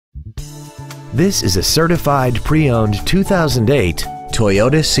This is a certified pre-owned 2008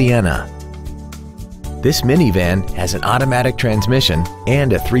 Toyota Sienna. This minivan has an automatic transmission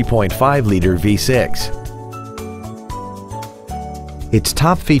and a 3.5-liter V6. Its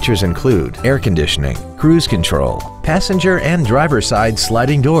top features include air conditioning, cruise control, passenger and driver side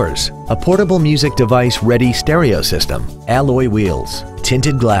sliding doors, a portable music device ready stereo system, alloy wheels,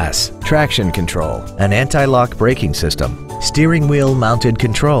 tinted glass, traction control, an anti-lock braking system, steering wheel mounted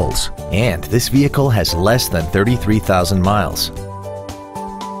controls, and this vehicle has less than 33,000 miles.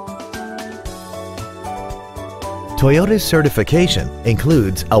 Toyota's certification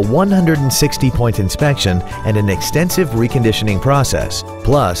includes a 160-point inspection and an extensive reconditioning process,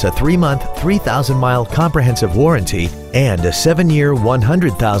 plus a 3-month, 3,000-mile comprehensive warranty and a 7-year,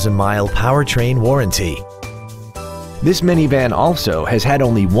 100,000-mile powertrain warranty. This minivan also has had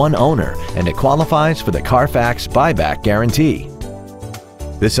only one owner and it qualifies for the Carfax buyback guarantee.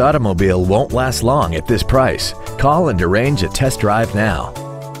 This automobile won't last long at this price. Call and arrange a test drive now.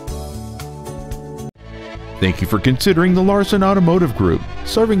 Thank you for considering the Larson Automotive Group,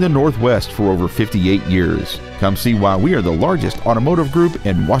 serving the Northwest for over 58 years. Come see why we are the largest automotive group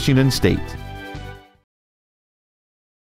in Washington State.